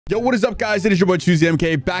Yo, what is up, guys? It is your boy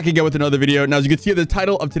Choosymk back again with another video. Now, as you can see in the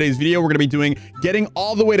title of today's video, we're going to be doing getting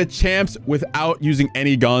all the way to champs without using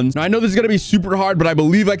any guns. Now, I know this is going to be super hard, but I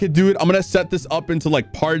believe I could do it. I'm going to set this up into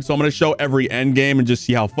like parts. So I'm going to show every end game and just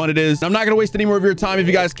see how fun it is. Now, I'm not going to waste any more of your time. If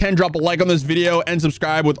you guys can drop a like on this video and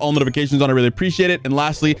subscribe with all notifications on, I really appreciate it. And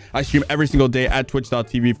lastly, I stream every single day at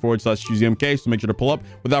twitch.tv/Choosymk. So make sure to pull up.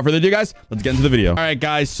 Without further ado, guys, let's get into the video. All right,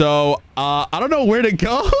 guys. So I don't know where to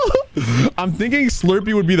go. I'm thinking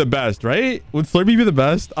Slurpee would be the best, right? Would Slurpee be the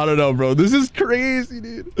best? I don't know, bro. This is crazy,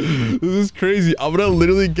 dude. This is crazy. I'm gonna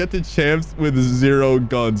literally get to champs with 0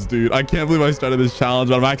 guns, dude. I can't believe I started this challenge,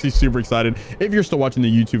 but I'm actually super excited. If you're still watching the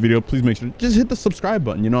YouTube video, please make sure to just hit the subscribe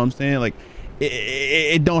button. You know what I'm saying? Like,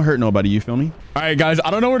 it don't hurt nobody. You feel me? All right, guys. I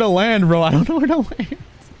don't know where to land, bro. I don't know where to land.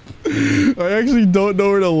 I actually don't know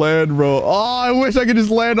where to land, bro. Oh, I wish I could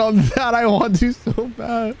just land on that. I want to so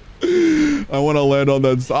bad. I want to land on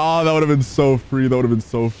that. Oh, that would have been so free. That would have been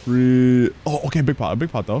so free. Oh, okay. Big pot.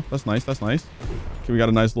 Big pot, though. That's nice. That's nice. Okay, we got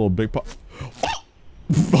a nice little big pot.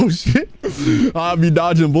 Oh, shit. I'll be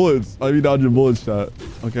dodging bullets. I'll be dodging bullets, chat.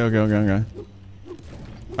 Okay, okay, okay, okay. All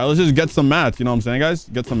right, let's just get some mats. You know what I'm saying, guys?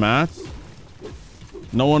 Get some mats.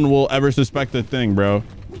 No one will ever suspect a thing, bro.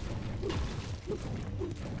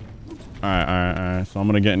 All right, all right, all right. So I'm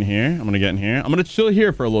going to get in here. I'm going to get in here. I'm going to chill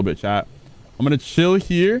here for a little bit, chat. I'm going to chill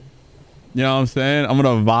here. You know what I'm saying? I'm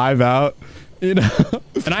going to vibe out, you know?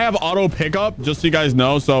 And I have auto pickup, just so you guys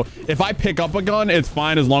know. So if I pick up a gun, it's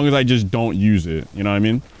fine as long as I just don't use it. You know what I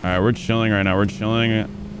mean? All right, we're chilling right now. We're chilling.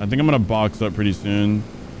 I think I'm going to box up pretty soon.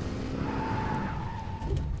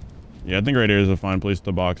 Yeah, I think right here is a fine place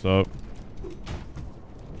to box up.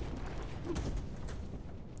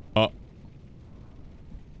 Oh.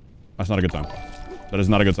 That's not a good sign. That is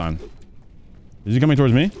not a good sign. Is he coming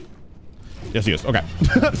towards me? Yes, he is. Okay.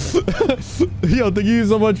 Yo, thank you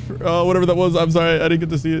so much for whatever that was. I'm sorry. I didn't get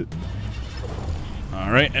to see it.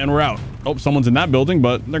 All right. And we're out. Oh, someone's in that building,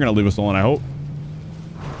 but they're going to leave us alone, I hope.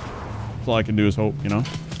 That's all I can do is hope, you know?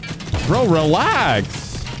 Bro,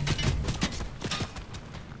 relax.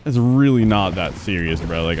 It's really not that serious,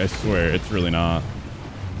 bro. Like, I swear, it's really not.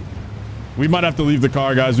 We might have to leave the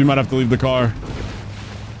car, guys. We might have to leave the car.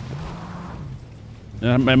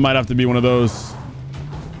 It might have to be one of those.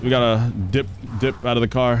 We gotta dip out of the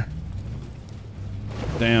car.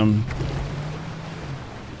 Damn.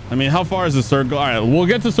 I mean, how far is the circle? All right, we'll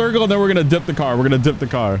get to circle and then we're gonna dip the car. We're gonna dip the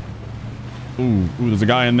car. Ooh, there's a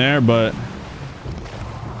guy in there, but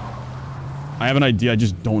I have an idea. I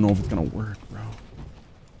just don't know if it's gonna work, bro.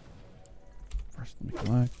 First, let me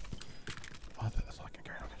collect. Oh, that's all I can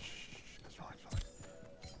carry. Okay, shh.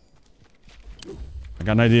 I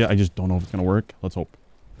got an idea. I just don't know if it's gonna work. Let's hope.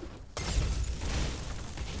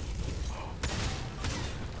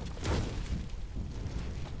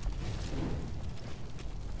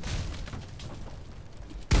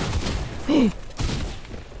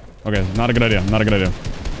 Okay, not a good idea. Not a good idea.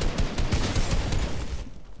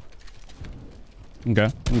 Okay,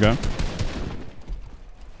 okay.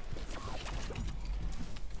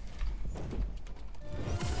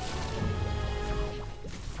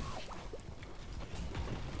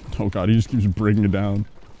 Oh god, he just keeps breaking it down.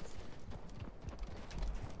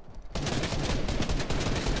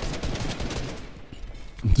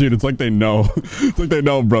 Dude, it's like they know. It's like they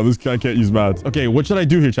know, bro. This guy can't use mats. Okay, what should I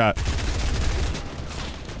do here, chat?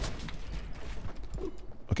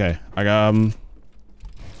 Okay, I got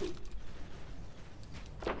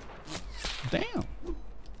damn.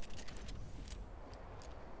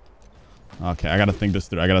 Okay, I gotta think this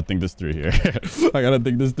through. I gotta think this through here. I gotta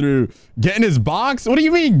think this through. Get in his box? What do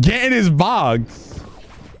you mean, get in his box?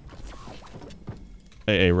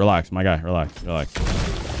 Hey, relax, my guy. Relax, relax.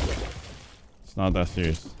 It's not that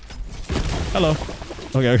serious. Hello.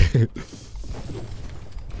 Okay, okay.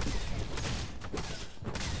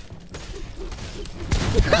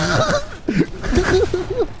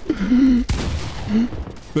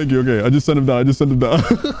 Thank you. Okay, I just sent him down. I just sent him down.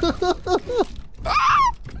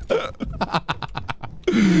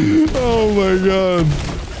 Oh my god.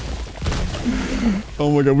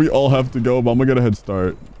 Oh my god. We all have to go, but I'm gonna get a head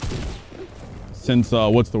start. Since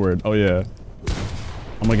what's the word? Oh yeah.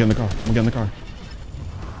 I'm gonna get in the car. I'm gonna get in the car.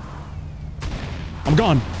 I'm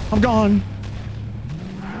gone. I'm gone.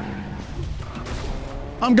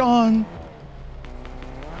 I'm gone.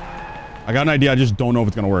 I got an idea. I just don't know if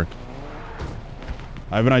it's gonna work.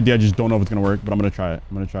 I have an idea. I just don't know if it's gonna work, but I'm gonna try it.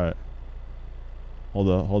 I'm gonna try it. Hold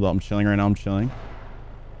up. Hold up. I'm chilling right now. I'm chilling.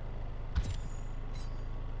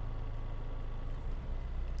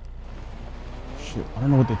 Shit. I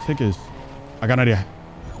don't know what the tick is. I got an idea.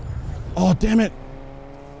 Oh, damn it.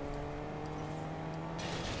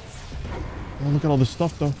 Oh, look at all this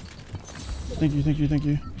stuff, though. Thank you, thank you, thank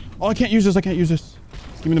you. Oh, I can't use this. I can't use this.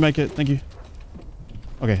 Give me the med kit. Thank you.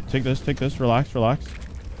 Okay, take this. Take this. Relax, relax.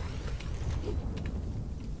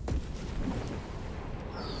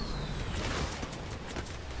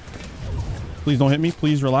 Please don't hit me.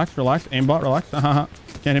 Please relax, relax. Aimbot, relax.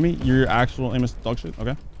 Can't hit me. Your actual aim is dog shit.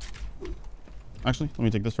 Okay. Actually, let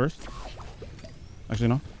me take this first. Actually,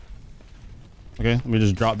 no. Okay, let me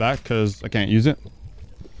just drop back because I can't use it.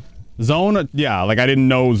 Zone, yeah, like I didn't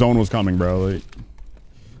know zone was coming, bro. Like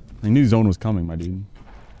I knew zone was coming, my dude.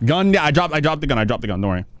 Gun, yeah, I dropped the gun. I dropped the gun. Don't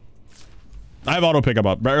worry. I have auto pickup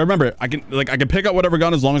up. But remember, I can pick up whatever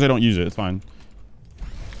gun as long as I don't use it. It's fine.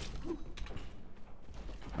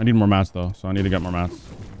 I need more mats though, so I need to get more mats.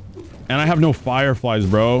 And I have no fireflies,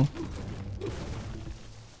 bro.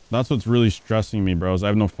 That's what's really stressing me, bros. I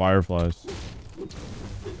have no fireflies.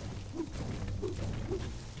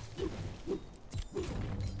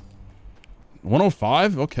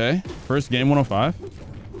 $105? Okay. First game 105.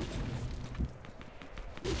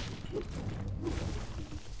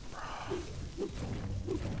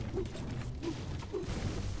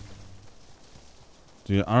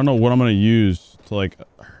 Dude, I don't know what I'm gonna use to like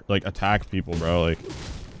attack people, bro. Like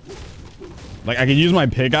I could use my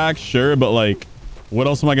pickaxe, sure, but like what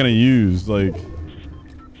else am I gonna use? Like,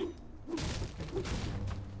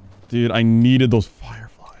 dude, I needed those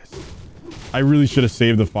fireflies. I really should have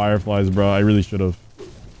saved the fireflies, bro. I really should have.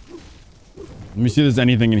 Let me see if there's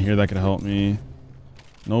anything in here that could help me.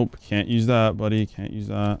 Nope, can't use that, buddy. Can't use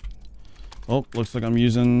that. Oh, looks like I'm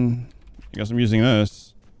using... I guess I'm using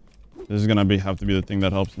this. This is gonna have to be the thing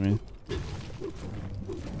that helps me.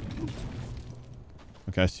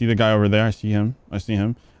 Okay, I see the guy over there. I see him. I see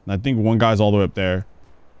him. And I think one guy's all the way up there.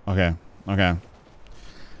 Okay. Okay.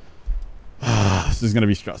 This is gonna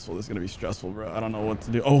be stressful. This is gonna be stressful, bro. I don't know what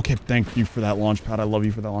to do. Oh, okay, thank you for that launch pad. I love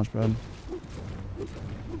you for that launch pad.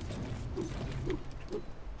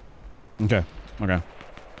 Okay. Okay.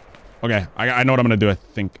 Okay. I know what I'm gonna do. I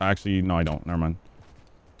think. Actually, no, I don't. Never mind.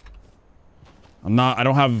 I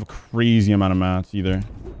don't have a crazy amount of mats either.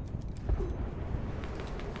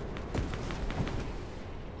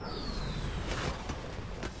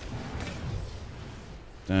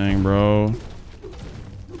 Dang, bro.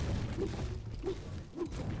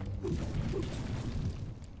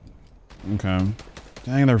 Okay.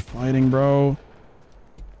 Dang, they're fighting, bro.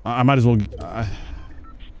 I might as well... I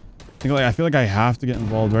feel like I have to get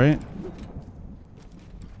involved, right?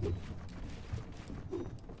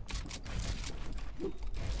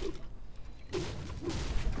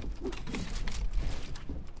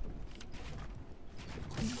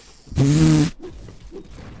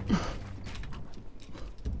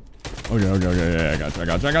 Okay, yeah, I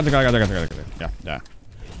got you. Yeah.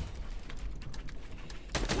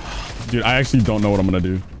 Dude, I actually don't know what I'm gonna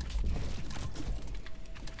do.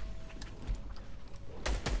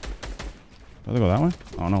 Does it go that way?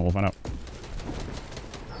 I don't know, we'll find out.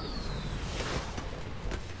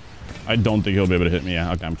 I don't think he'll be able to hit me.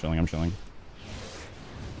 Yeah, okay, I'm chilling.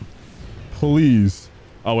 Please.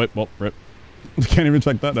 Oh, wait, well, rip. Can't even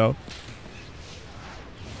check that now.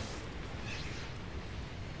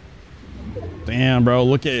 Damn, bro,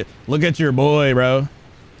 look at your boy, bro.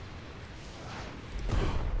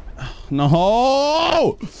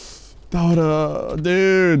 No,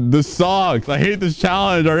 dude, this sucks. I hate this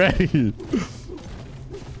challenge already.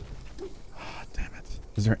 Damn it.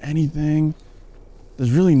 Is there anything?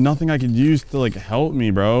 There's really nothing I could use to like help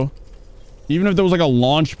me, bro. Even if there was like a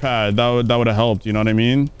launch pad, that would have helped. You know what I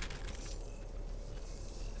mean?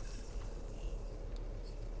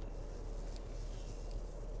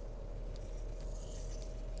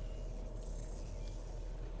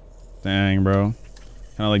 Dang, bro.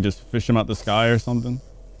 Can I like just fish him out the sky or something?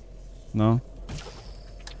 No?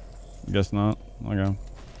 I guess not. Okay.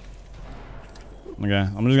 Okay,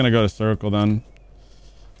 I'm just gonna go to circle then.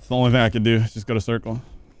 It's the only thing I could do. Just go to circle.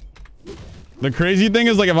 The crazy thing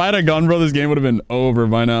is, like, if I had a gun, bro, this game would have been over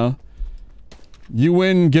by now. You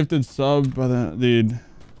win gifted sub, brother. Dude.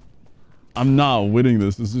 I'm not winning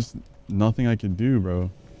this. There's just nothing I can do,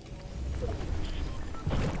 bro.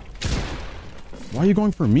 Why are you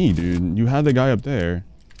going for me, dude? You had the guy up there.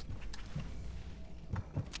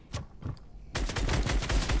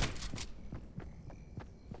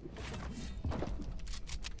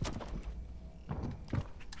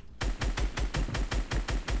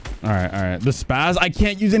 All right. The spaz. I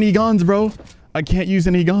can't use any guns, bro. I can't use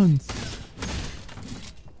any guns.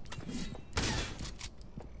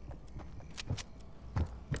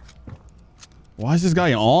 Why is this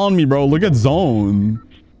guy on me, bro? Look at zone.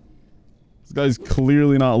 This guy's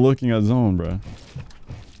clearly not looking at zone, bro.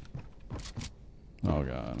 Oh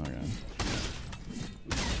god.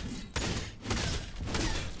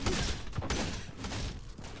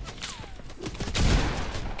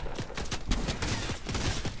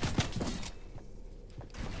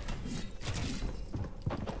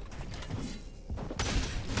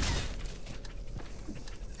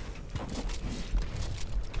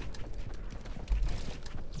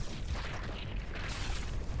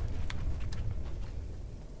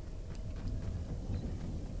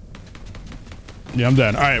 Yeah, I'm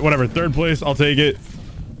dead. All right, whatever. Third place, I'll take it.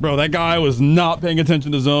 Bro, that guy was not paying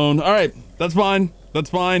attention to zone. All right, that's fine. That's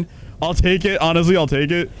fine. I'll take it. Honestly, I'll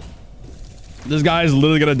take it. This guy is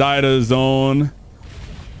literally gonna die to zone.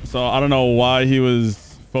 So I don't know why he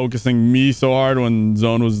was focusing me so hard when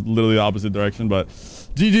zone was literally the opposite direction, but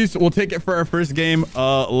GG's. We'll take it for our first game.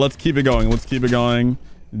 Let's keep it going. Let's keep it going.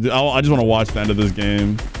 I just want to watch the end of this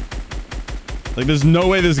game. Like, there's no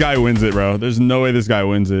way this guy wins it, bro. There's no way this guy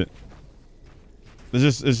wins it.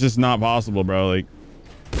 It's just not possible, bro. Like,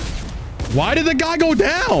 why did the guy go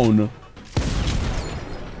down?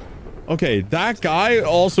 Okay, that guy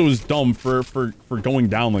also is dumb for going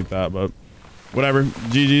down like that, but whatever.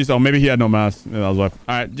 GG's. Oh, maybe he had no mask. Yeah, that was left.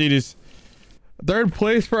 All right, GG's. Third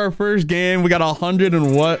place for our first game. We got 100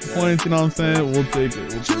 and what points? You know what I'm saying? We'll take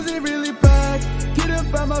it. Choosing really bad. Get up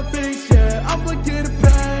by my face, yeah.